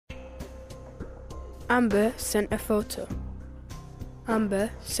Amber sent a photo. Amber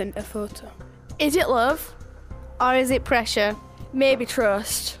sent a photo. Is it love? Or is it pressure? Maybe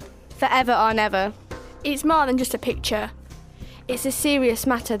trust. Forever or never? It's more than just a picture. It's a serious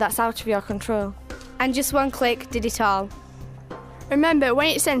matter that's out of your control. And just one click did it all. Remember, when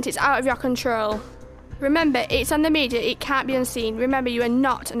it's sent, it's out of your control. Remember, it's on the media, it can't be unseen. Remember, you are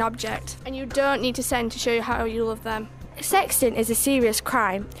not an object, and you don't need to send to show you how you love them. Sexting is a serious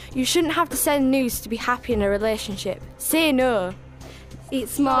crime. You shouldn't have to send news to be happy in a relationship. Say no.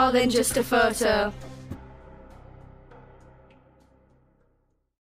 It's more than just a photo.